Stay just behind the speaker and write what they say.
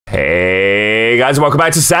Hey guys, welcome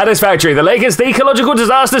back to Satisfactory, the latest ecological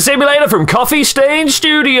disaster simulator from CoffeeStain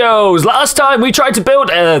Studios. Last time we tried to build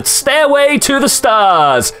a stairway to the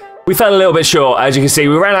stars. We fell a little bit short, as you can see.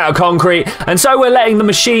 We ran out of concrete, and so we're letting the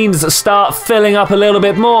machines start filling up a little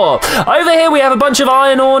bit more. Over here we have a bunch of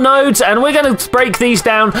iron ore nodes, and we're going to break these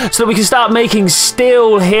down so that we can start making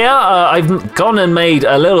steel here. I've gone and made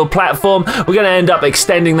a little platform. We're going to end up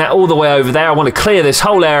extending that all the way over there. I want to clear this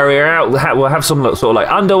whole area out. We'll have some sort of like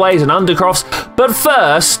underways and undercrofts. But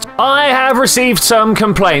first, I have received some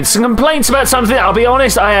complaints. Some complaints about something, I'll be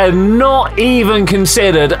honest, I had not even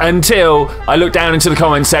considered until I looked down into the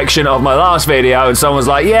comment section of my last video, and someone was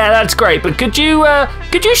like, yeah, that's great, but could you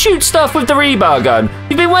shoot stuff with the rebar gun?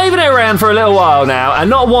 You've been waving it around for a little while now, and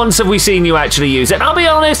not once have we seen you actually use it. And I'll be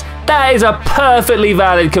honest, that is a perfectly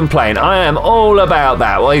valid complaint. I am all about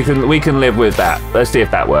that. We can live with that. Let's see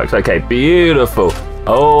if that works. Okay, beautiful.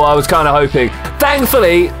 Oh, I was kind of hoping.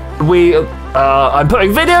 Thankfully, I'm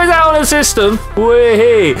putting videos out on a system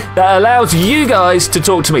that allows you guys to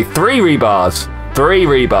talk to me. 3 rebars.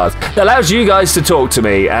 That allows you guys to talk to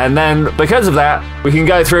me, and then because of that, we can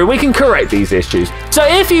go through, we can correct these issues. So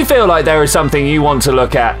if you feel like there is something you want to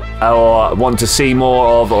look at or want to see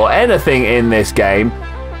more of or anything in this game,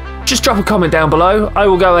 just drop a comment down below. I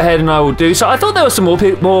will go ahead and I will do so. I thought there were some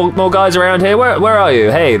more guys around here. Where are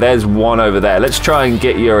you? Hey, there's one over there. Let's try and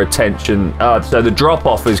get your attention. So the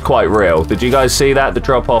drop-off is quite real. Did you guys see that? The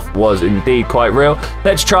drop-off was indeed quite real.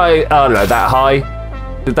 Let's try, I don't know, that high.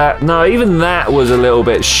 Did that? No, even that was a little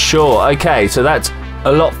bit short. Okay, so that's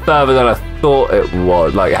a lot further than I thought it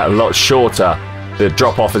was. Like, a lot shorter. The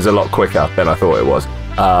drop-off is a lot quicker than I thought it was.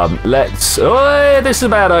 Oh, this is a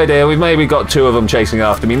bad idea. We've maybe got 2 of them chasing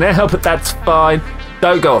after me now, but that's fine.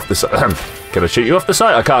 Don't go off the side. Can I shoot you off the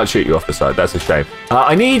side? I can't shoot you off the side. That's a shame.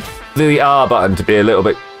 I need the R button to be a little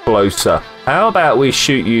bit closer. How about we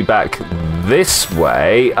shoot you back this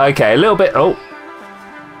way? Okay, a little bit. Oh.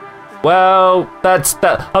 Well, that's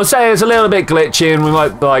that. I would say it's a little bit glitchy, and we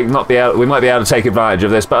might be able to take advantage of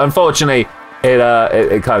this. But unfortunately,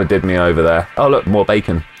 it kind of did me over there. Oh look, more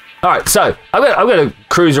bacon. All right, so I'm gonna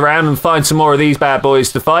cruise around and find some more of these bad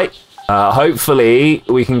boys to fight. Hopefully,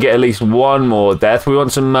 we can get at least one more death. We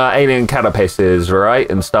want some alien carapaces, right,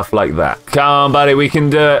 and stuff like that. Come on, buddy, we can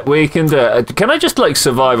do it. We can do it. Can I just like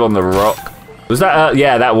survive on the rock? Was that,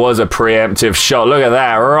 yeah, that was a preemptive shot. Look at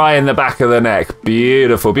that, right in the back of the neck.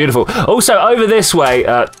 Beautiful, beautiful. Also, over this way,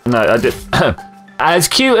 no, I did. As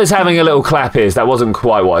cute as having a little clap is, that wasn't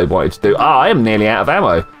quite what I wanted to do. Oh, I am nearly out of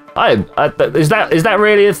ammo. Is that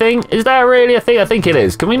really a thing? Is that really a thing? I think it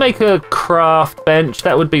is. Can we make a craft bench?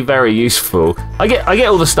 That would be very useful. I get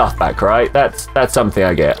all the stuff back, right? That's something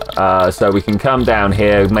I get. So we can come down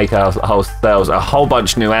here, make ourselves a whole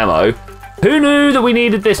bunch new ammo. Who knew that we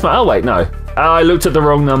needed this much? Oh wait, no. I looked at the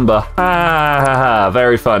wrong number.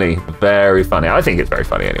 Very funny. Very funny. I think it's very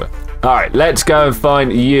funny anyway. All right, let's go and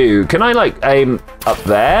find you. Can I like aim up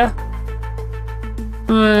there?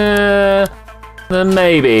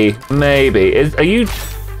 Maybe. Are you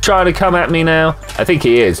trying to come at me now? I think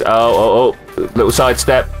he is. Oh, little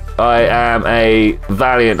sidestep. I am a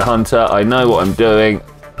valiant hunter. I know what I'm doing.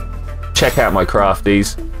 Check out my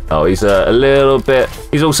crafties. Oh, he's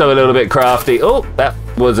he's also a little bit crafty. Oh, that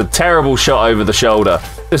was a terrible shot over the shoulder.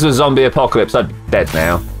 This was zombie apocalypse. I'd be dead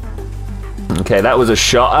now. Okay, that was a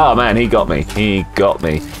shot. Oh man, he got me. He got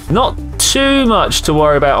me. Not too much to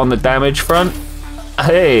worry about on the damage front.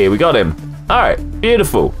 Hey, we got him. All right,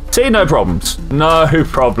 beautiful. See, no problems. No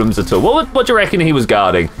problems at all. What do you reckon he was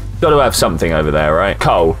guarding? Got to have something over there, right?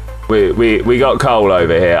 Coal. We got coal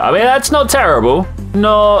over here. I mean, that's not terrible.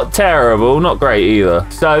 Not terrible. Not great either.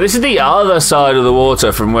 So this is the other side of the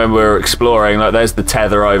water from when we were exploring. Like, there's the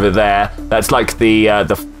tether over there. That's like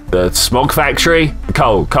the smog factory.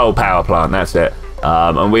 Coal power plant. That's it.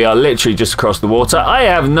 And we are literally just across the water. I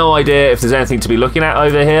have no idea if there's anything to be looking at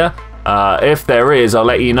over here. If there is, I'll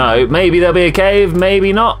let you know. Maybe there'll be a cave.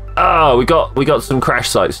 Maybe not. Oh, we got some crash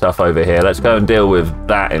site stuff over here. Let's go and deal with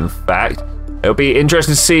that. In fact. It'll be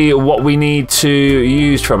interesting to see what we need to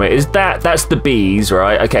use from it. That's the bees,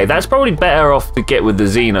 right? Okay, that's probably better off to get with the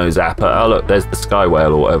Xeno Zapper. Oh look, there's the Sky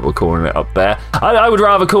Whale or whatever we're calling it up there. I would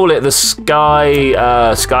rather call it the Sky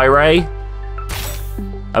Ray.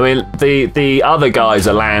 I mean, the other guys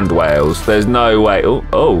are land whales. There's no way.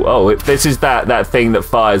 Oh! This is that thing that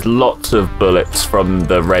fires lots of bullets from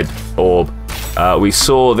the red orb. We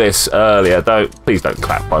saw this earlier. Please don't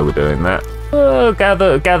clap while we're doing that.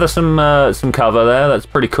 Gather some cover there. That's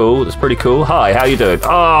pretty cool. That's pretty cool. Hi, how you doing?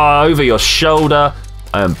 Oh, over your shoulder.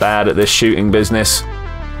 I am bad at this shooting business.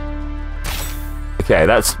 Okay,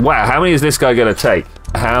 wow. How many is this guy gonna take?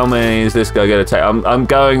 How many is this guy going to take? I'm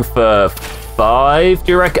going for 5,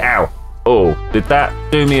 do you reckon? Ow. Oh, did that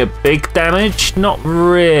do me a big damage? Not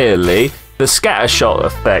really. The scatter shot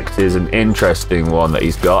effect is an interesting one that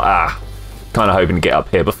he's got. Ah, kind of hoping to get up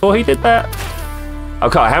here before he did that.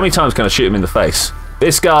 Okay, how many times can I shoot him in the face?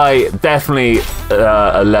 This guy definitely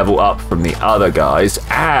a level up from the other guys.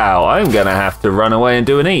 Ow, I'm going to have to run away and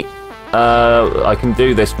do an eat. I can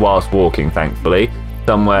do this whilst walking, thankfully.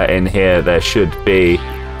 Somewhere in here there should be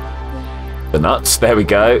the nuts. There we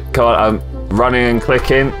go. Come on, I'm running and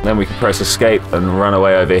clicking. Then we can press escape and run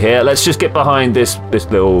away over here. Let's just get behind this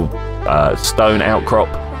little stone outcrop.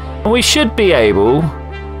 And we should be able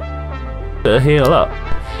to heal up.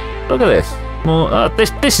 Look at this. More,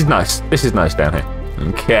 this is nice. This is nice down here.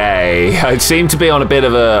 Okay, I seem to be on a bit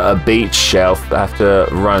of a beach shelf. I have to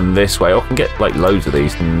run this way. I can get like loads of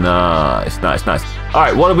these. Nice, nice, nice. All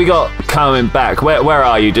right, what have we got coming back? Where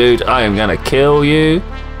are you, dude? I am gonna kill you.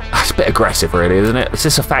 It's a bit aggressive, really, isn't it? Is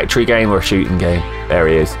this a factory game or a shooting game? There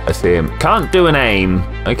he is. I see him. Can't do an aim.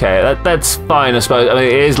 Okay, that's fine, I suppose. I mean,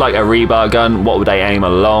 it is like a rebar gun. What would they aim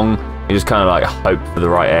along? You just kind of like hope for the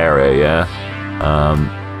right area,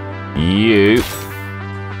 yeah. You.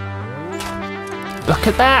 Look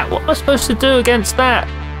at that! What am I supposed to do against that?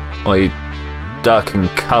 Well, you duck and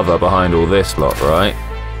cover behind all this lot, right?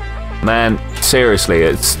 Man, seriously,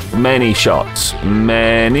 it's many shots.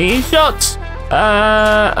 Many shots!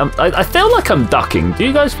 I feel like I'm ducking. Do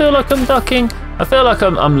you guys feel like I'm ducking? I feel like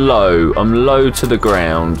I'm low. I'm low to the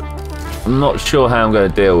ground. I'm not sure how I'm going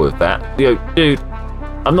to deal with that. Yo, dude,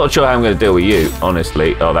 I'm not sure how I'm going to deal with you,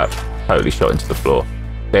 honestly. Oh, that totally shot into the floor.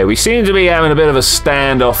 Okay, we seem to be having a bit of a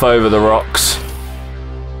standoff over the rocks.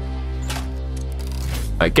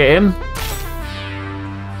 Right, get him.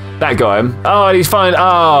 That got him. Oh, and he's fine.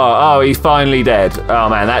 Oh, he's finally dead. Oh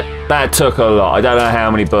man, that took a lot. I don't know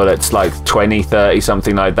how many bullets, like 20, 30,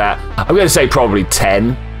 something like that. I'm going to say probably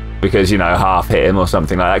 10 because, you know, half hit him or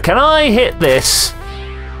something like that. Can I hit this?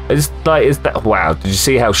 Is that? Wow, did you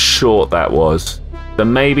see how short that was?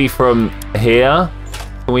 Then maybe from here,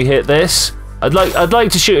 can we hit this? I'd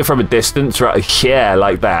like to shoot it from a distance, right? Yeah,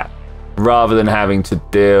 like that. Rather than having to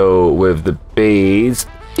deal with the bees.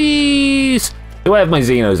 Bees! Do I have my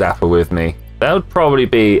Xeno Zapper with me? That would probably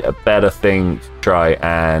be a better thing to try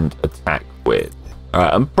and attack with.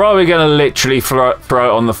 Alright, I'm probably going to literally throw it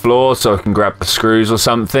on the floor so I can grab the screws or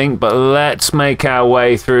something. But let's make our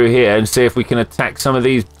way through here and see if we can attack some of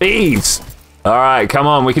these bees. Alright, come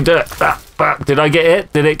on, we can do it. Did I get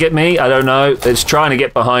it? Did it get me? I don't know. It's trying to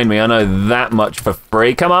get behind me. I know that much for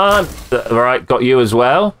free. Come on. Alright, got you as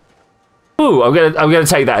well. Ooh, I'm gonna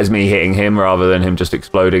take that as me hitting him rather than him just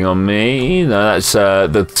exploding on me. No, that's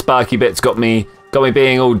the sparky bits got me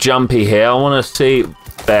being all jumpy here. I want to see.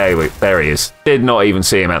 There he is. Did not even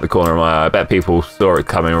see him out the corner of my eye. I bet people saw it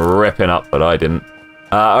coming ripping up, but I didn't.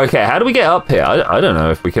 Okay, how do we get up here? I don't know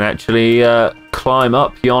if we can actually climb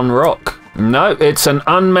up yon rock. No, it's an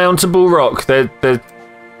unmountable rock. There's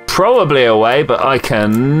probably a way, but I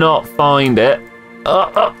cannot find it.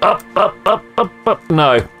 Up.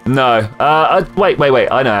 No.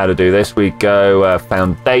 Wait. I know how to do this. We go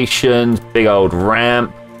foundations, big old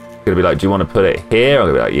ramp. Gonna be like, do you want to put it here? I'm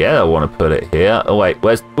gonna be like, yeah, I want to put it here. Oh wait,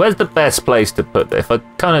 where's the best place to put it? If I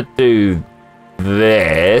kind of do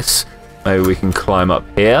this, maybe we can climb up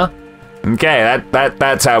here. Okay,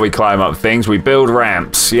 that's how we climb up things. We build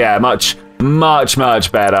ramps. Yeah, much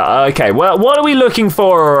better. Okay, well, what are we looking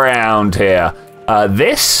for around here?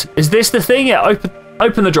 Is this the thing? Yeah,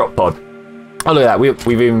 open the drop pod. Oh, look at that.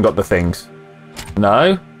 We've even got the things.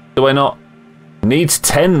 No? Do I not? Needs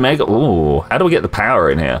 10 mega. Ooh, how do we get the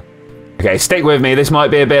power in here? Okay, stick with me. This might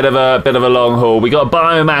be a bit of a long haul. We got a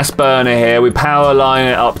biomass burner here. We power line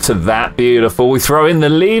it up to that. Beautiful. We throw in the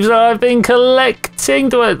leaves that I've been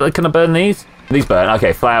collecting. Can I burn these? These burn.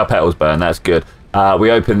 Okay, flower petals burn. That's good.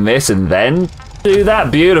 We open this and then do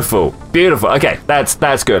that. Beautiful. Okay,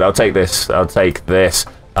 that's good. I'll take this.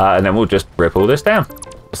 And then we'll just rip all this down.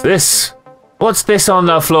 What's this? What's this on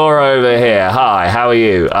the floor over here? Hi, how are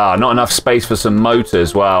you? Not enough space for some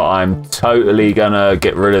motors. Well, I'm totally gonna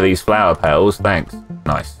get rid of these flower petals. Thanks.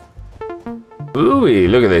 Nice. Ooh,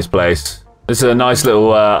 look at this place. This is a nice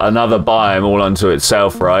little another biome all unto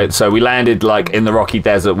itself, right? So we landed like in the rocky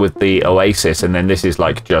desert with the oasis, and then this is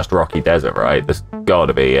like just rocky desert, right? There's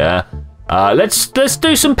gotta be, yeah. Let's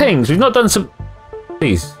do some pings. We've not done some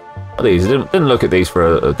these. These didn't look at these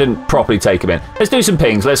didn't properly take them in. Let's do some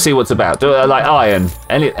pings. Let's see what's about. Like iron.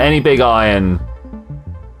 Any big iron.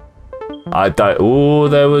 I don't. Oh,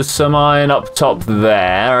 there was some iron up top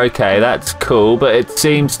there. Okay, that's cool. But it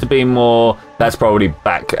seems to be more. That's probably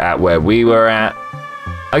back at where we were at.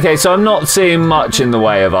 Okay, so I'm not seeing much in the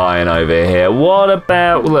way of iron over here. What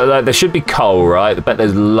about, like, there should be coal, right? I bet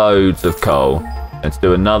there's loads of coal. Let's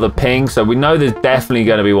do another ping. So we know there's definitely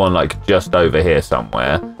going to be one, like, just over here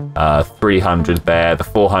somewhere. 300 there. The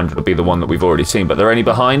 400 will be the one that we've already seen. But are there any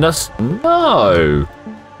behind us? No.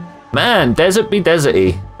 Man, desert be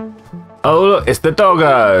deserty. Oh, look, it's the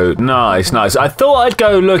doggo. Nice, nice. I thought I'd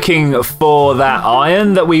go looking for that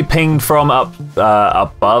iron that we pinged from up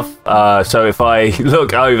above. So if I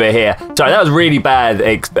look over here... Sorry, that was really bad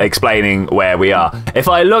explaining where we are. If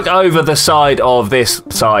I look over the side of this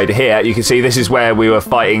side here, you can see this is where we were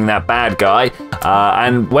fighting that bad guy.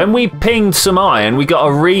 And when we pinged some iron, we got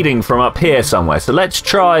a reading from up here somewhere. So let's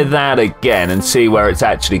try that again and see where it's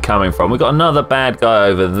actually coming from. We've got another bad guy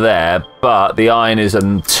over there, but the iron is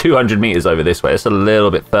 200 meters over this way. It's a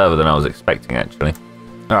little bit further than I was expecting, actually.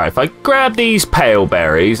 All right, if I grab these pale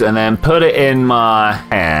berries and then put it in my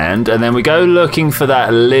hand, and then we go looking for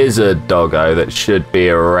that lizard doggo that should be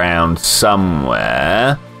around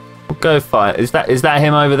somewhere. We'll go find... Is that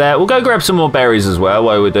him over there? We'll go grab some more berries as well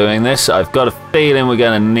while we're doing this. I've got a feeling we're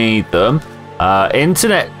going to need them.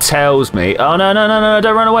 Internet tells me... Oh, no, no, no, no,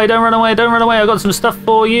 don't run away, don't run away, don't run away. I've got some stuff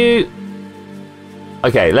for you.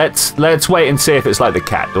 Okay, let's wait and see if it's like the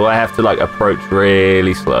cat. Do I have to, like, approach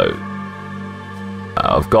really slow?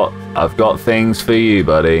 I've got things for you,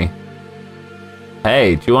 buddy.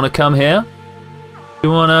 Hey, do you want to come here? Do you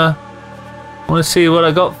want to see what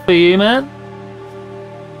I got for you, man?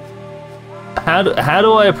 How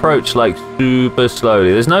do I approach, like, super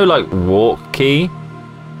slowly? There's no, like, walk key.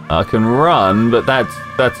 I can run, but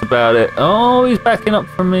that's about it. Oh, he's backing up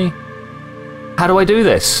from me. How do I do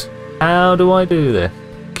this? How do I do this?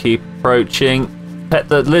 Keep approaching. Pet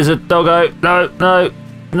the lizard doggo. No, no,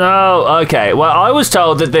 no. Okay, well, I was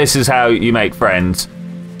told that this is how you make friends.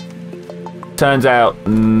 Turns out,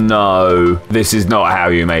 no, this is not how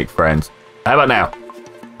you make friends. How about now?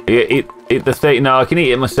 Eat the thing. No, I can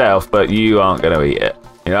eat it myself, but you aren't going to eat it.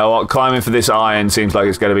 You know what? Climbing for this iron seems like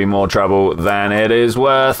it's going to be more trouble than it is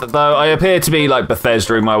worth, though I appear to be like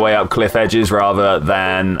Bethesda-ing my way up cliff edges rather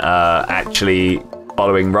than actually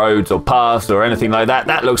following roads or paths or anything like that.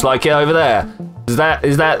 That looks like it over there. Is that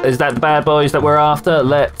the bad boys that we're after?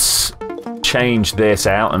 Let's change this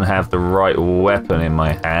out and have the right weapon in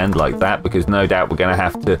my hand like that, because no doubt we're going to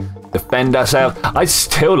have to defend ourselves. I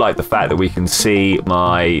still like the fact that we can see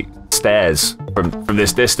my stairs from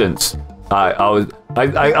this distance.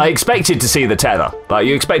 I expected to see the tether. Like,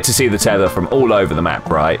 you expect to see the tether from all over the map,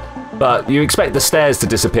 right? But you expect the stairs to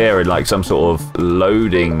disappear in, like, some sort of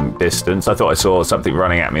loading distance. I thought I saw something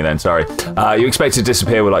running at me then, sorry. You expect to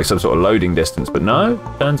disappear with, like, some sort of loading distance, but no,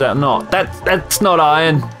 turns out not. That's not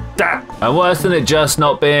iron. And worse than it just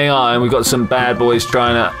not being iron, we've got some bad boys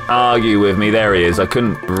trying to argue with me. There he is. I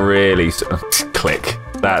couldn't really... Click.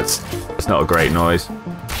 That's not a great noise.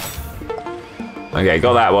 Okay,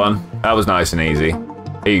 got that one. That was nice and easy.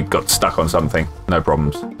 He got stuck on something. No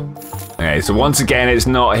problems. Okay, so once again, it's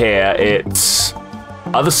not here. It's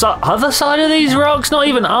other side of these rocks. Not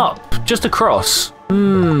even up, just across.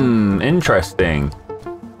 Interesting.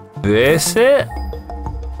 This it?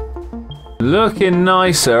 Looking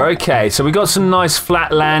nicer. Okay, so we got some nice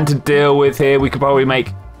flat land to deal with here. We could probably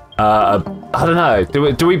make. I don't know.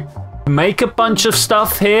 Do we make a bunch of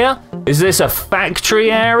stuff here? Is this a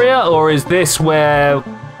factory area, or is this where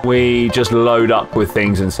we just load up with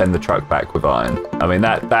things and send the truck back with iron? I mean,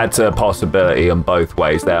 that's a possibility on both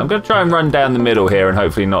ways there. I'm going to try and run down the middle here and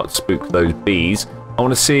hopefully not spook those bees. I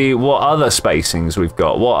want to see what other spacings we've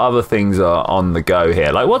got. What other things are on the go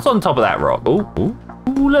here? Like, what's on top of that rock? Ooh,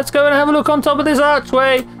 let's go and have a look on top of this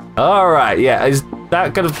archway. All right, yeah. Is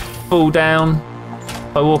that going to fall down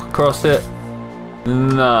if I walk across it?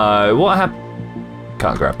 No. What happened?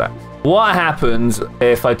 Can't grab that. What happens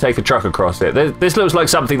if I take a truck across it? This looks like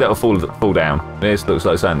something that will fall down. This looks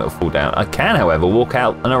like something that will fall down. I can, however, walk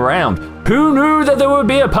out and around. Who knew that there would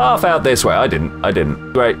be a path out this way? I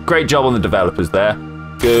didn't. Great job on the developers there.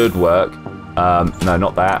 Good work. No,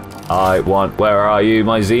 not that. Where are you?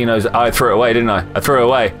 My Xenos. I threw it away, didn't I? I threw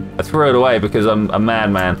it away because I'm a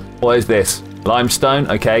madman. What is this? Limestone?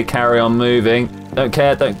 Okay, carry on moving. Don't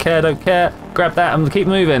care. Grab that and keep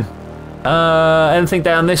moving. Anything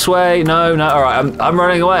down this way? No. All right, I'm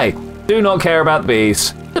running away. Do not care about the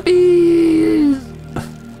bees. The bees.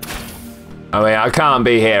 I mean, I can't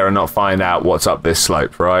be here and not find out what's up this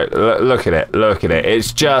slope, right? Look at it.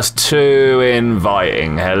 It's just too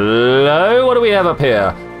inviting. Hello? What do we have up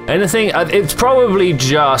here? Anything? It's probably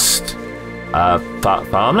just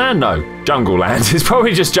farmland? No, jungle land. It's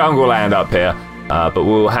probably just jungle land up here. But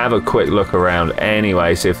we'll have a quick look around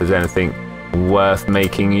anyway, see if there's anything worth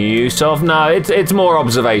making use of. No, it's more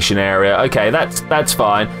observation area. Okay, that's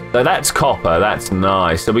fine. So that's copper. That's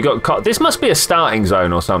nice. So we got this must be a starting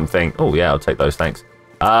zone or something. Oh yeah, I'll take those. Thanks.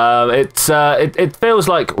 It feels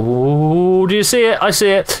like. Ooh, do you see it? I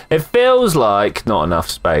see it. It feels like not enough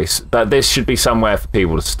space, but this should be somewhere for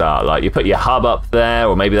people to start. Like you put your hub up there,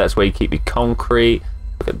 or maybe that's where you keep your concrete.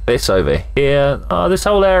 Look at this over here. Oh, this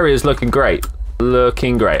whole area is looking great.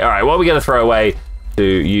 Looking great. All right, what are we going to throw away to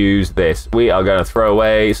use this? We are going to throw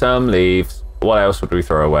away some leaves. What else would we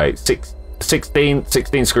throw away?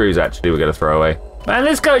 16 screws, actually, we're going to throw away. Man,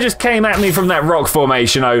 this guy just came at me from that rock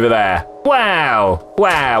formation over there. Wow.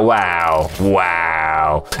 Wow, wow,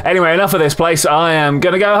 wow. Anyway, enough of this place. I am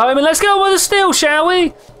going to go home and let's go on with the steel, shall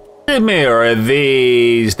we? Mirror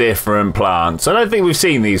these different plants. I don't think we've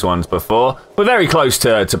seen these ones before. We're very close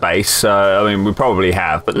to base, so I mean we probably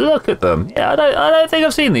have. But look at them. Yeah, I don't think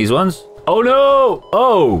I've seen these ones. Oh no!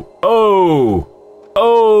 Oh!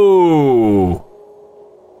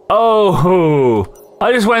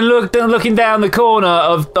 I just went looking down the corner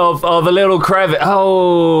of a little crevice.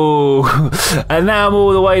 Oh, and now I'm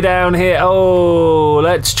all the way down here. Oh,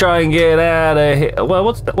 let's try and get out of here. Well,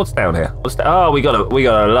 what's down here? Oh, we got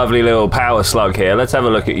a lovely little power slug here. Let's have a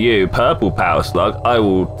look at you, purple power slug. I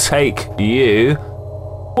will take you.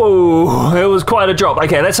 Whoa, it was quite a drop.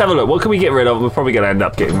 Okay, let's have a look. What can we get rid of? We're probably going to end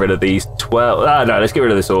up getting rid of these 12. Ah, no, let's get rid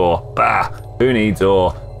of this ore. Ah, who needs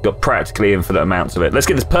ore? Got practically infinite amounts of it. Let's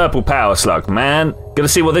get this purple power slug, man. Gonna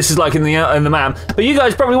see what this is like in the map. But you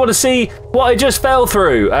guys probably want to see what I just fell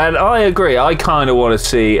through, and I agree. I kind of want to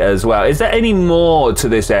see as well. Is there any more to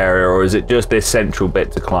this area, or is it just this central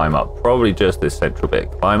bit to climb up? Probably just this central bit.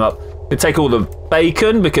 Climb up. Gonna take all the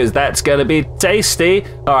bacon because that's gonna be tasty.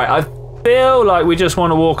 All right, I feel like we just want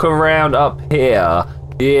to walk around up here.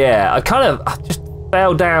 Yeah, I just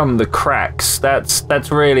fell down the cracks. That's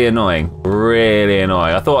really annoying. Really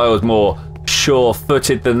annoying. I thought I was more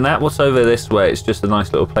sure-footed than that. What's over this way? It's just a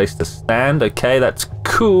nice little place to stand. Okay, that's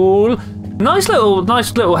cool. Nice little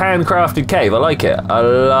handcrafted cave. I like it. I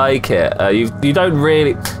like it. You don't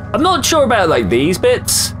really. I'm not sure about like these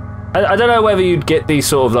bits. I don't know whether you'd get these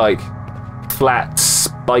sort of like flat,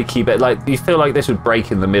 spiky bit. Like you feel like this would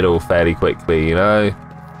break in the middle fairly quickly. You know.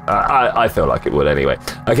 I feel like it would anyway.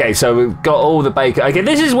 Okay, so we've got all the bacon. Okay,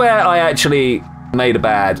 this is where I actually made a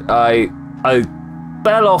bad. I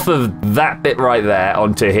fell off of that bit right there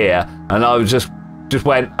onto here, and I was just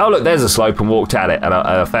went, oh look, there's a slope, and walked at it, and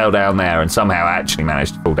I fell down there, and somehow actually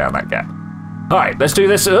managed to fall down that gap. All right, let's do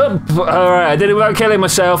this. All right, I did it without killing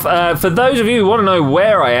myself. For those of you who want to know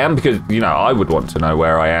where I am, because, you know, I would want to know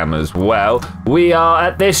where I am as well, we are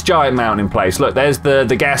at this giant mountain place. Look, there's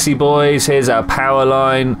the gassy boys. Here's our power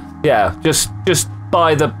line. Yeah, just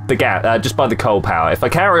by just by the coal power. If I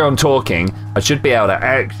carry on talking, I should be able to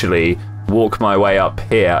actually walk my way up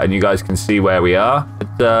here, and you guys can see where we are.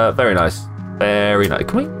 It's very nice. Very nice.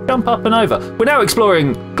 Can we jump up and over? We're now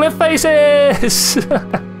exploring cliff faces.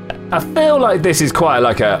 I feel like this is quite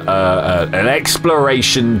like an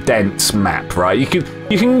exploration dense map, right?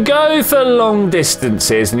 You can go for long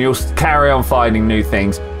distances and you'll carry on finding new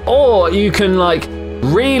things, or you can like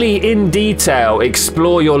really in detail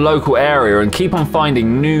explore your local area and keep on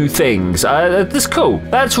finding new things. That's cool.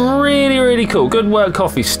 That's really cool. Good work,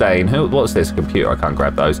 CoffeeStain. What's this? Computer? I can't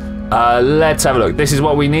grab those. Let's have a look. This is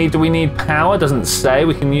what we need. Do we need power? Doesn't say.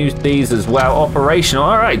 We can use these as well. Operational.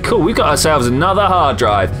 All right, cool. We've got ourselves another hard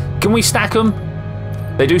drive. Can we stack them?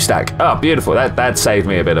 They do stack. Oh, beautiful. That saved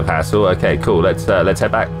me a bit of hassle. Okay, cool. Let's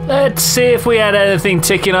head back. Let's see if we had anything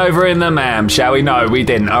ticking over in the MAM, shall we? No, we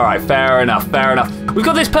didn't. All right, fair enough. We've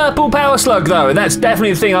got this purple power slug, though, and that's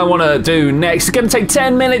definitely the thing I want to do next. It's going to take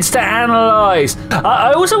 10 minutes to analyze.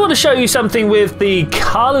 I also want to show you something with the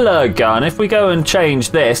color gun. If we go and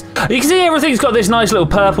change this, you can see everything's got this nice little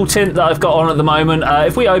purple tint that I've got on at the moment.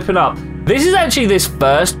 If we open up, this is actually this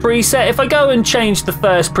first preset. If I go and change the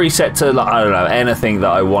first preset to, like, I don't know, anything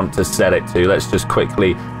that I want to set it to, let's just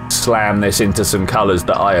quickly slam this into some colors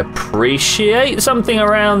that I appreciate. Something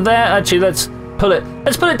around there. Actually, let's pull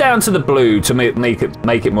it down to the blue to make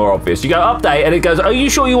it more obvious. You go update, and it goes, are you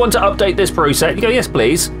sure you want to update this preset? You go, yes,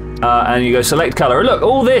 please. And you go select color. And look,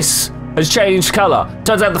 all this has changed color.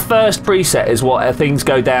 Turns out the first preset is what things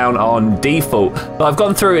go down on default. But I've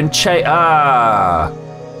gone through and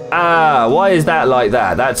why is that like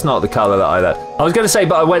that? That's not the color that I was going to say,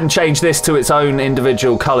 but I went and changed this to its own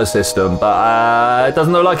individual color system, but it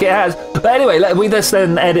doesn't look like it has. But anyway, we just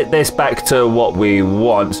then edit this back to what we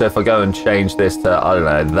want. So if I go and change this to, I don't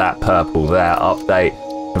know, that purple there, update,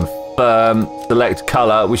 confirm, select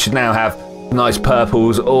color, we should now have nice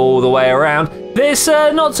purples all the way around. This,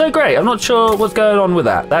 not so great. I'm not sure what's going on with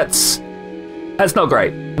that. That's That's not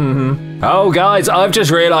great. Oh, guys, I've just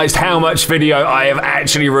realized how much video I have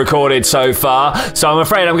actually recorded so far. So I'm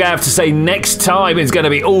afraid I'm going to have to say next time it's going to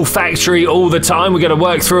be all factory all the time. We're going to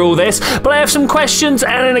work through all this. But I have some questions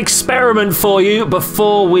and an experiment for you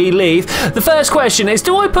before we leave. The first question is,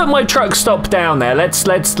 do I put my truck stop down there? Let's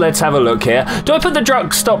have a look here. Do I put the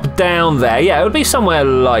truck stop down there? Yeah, it would be somewhere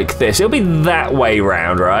like this. It'll be that way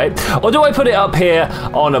round, right? Or do I put it up here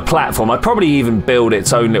on a platform? I'd probably even build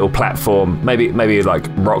its own little platform. Maybe like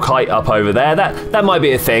rock height up over there. That might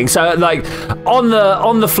be a thing. So like on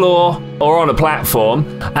the floor or on a platform.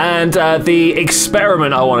 And the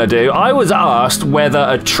experiment I want to do, I was asked whether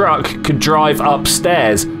a truck could drive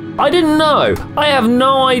upstairs. I didn't know. I have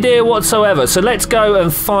no idea whatsoever. So let's go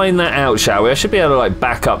and find that out, shall we? I should be able to like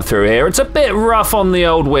back up through here. It's a bit rough on the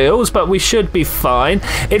old wheels, but we should be fine.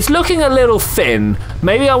 It's looking a little thin.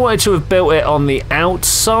 Maybe I wanted to have built it on the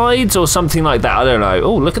outsides or something like that. I don't know.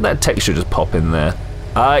 Oh, look at that texture just pop in there.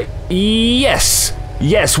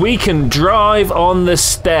 Yes, we can drive on the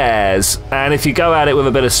stairs, and if you go at it with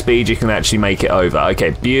a bit of speed, you can actually make it over. Okay,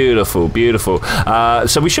 beautiful, beautiful.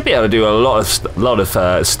 So we should be able to do a lot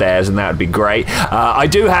of stairs, and that would be great. I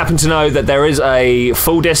do happen to know that there is a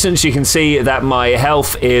full distance. You can see that my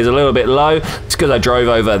health is a little bit low. It's because I drove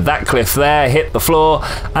over that cliff there, hit the floor,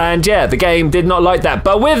 and yeah, the game did not like that.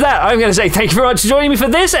 But with that, I'm going to say thank you very much for joining me for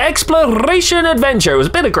this exploration adventure. It was a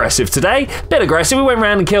bit aggressive today, We went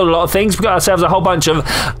around and killed a lot of things. We got ourselves a whole bunch of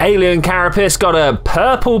alien carapace, got a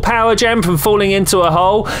purple power gem from falling into a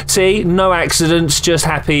hole. See, no accidents, just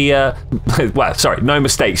happy, well, sorry, no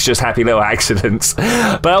mistakes, just happy little accidents.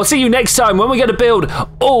 But I'll see you next time when we're going to build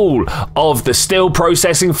all of the steel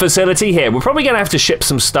processing facility here. We're probably going to have to ship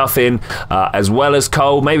some stuff in as well as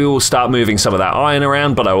coal. Maybe we'll start moving some of that iron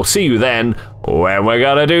around, but I will see you then when we're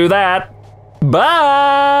going to do that. Bye!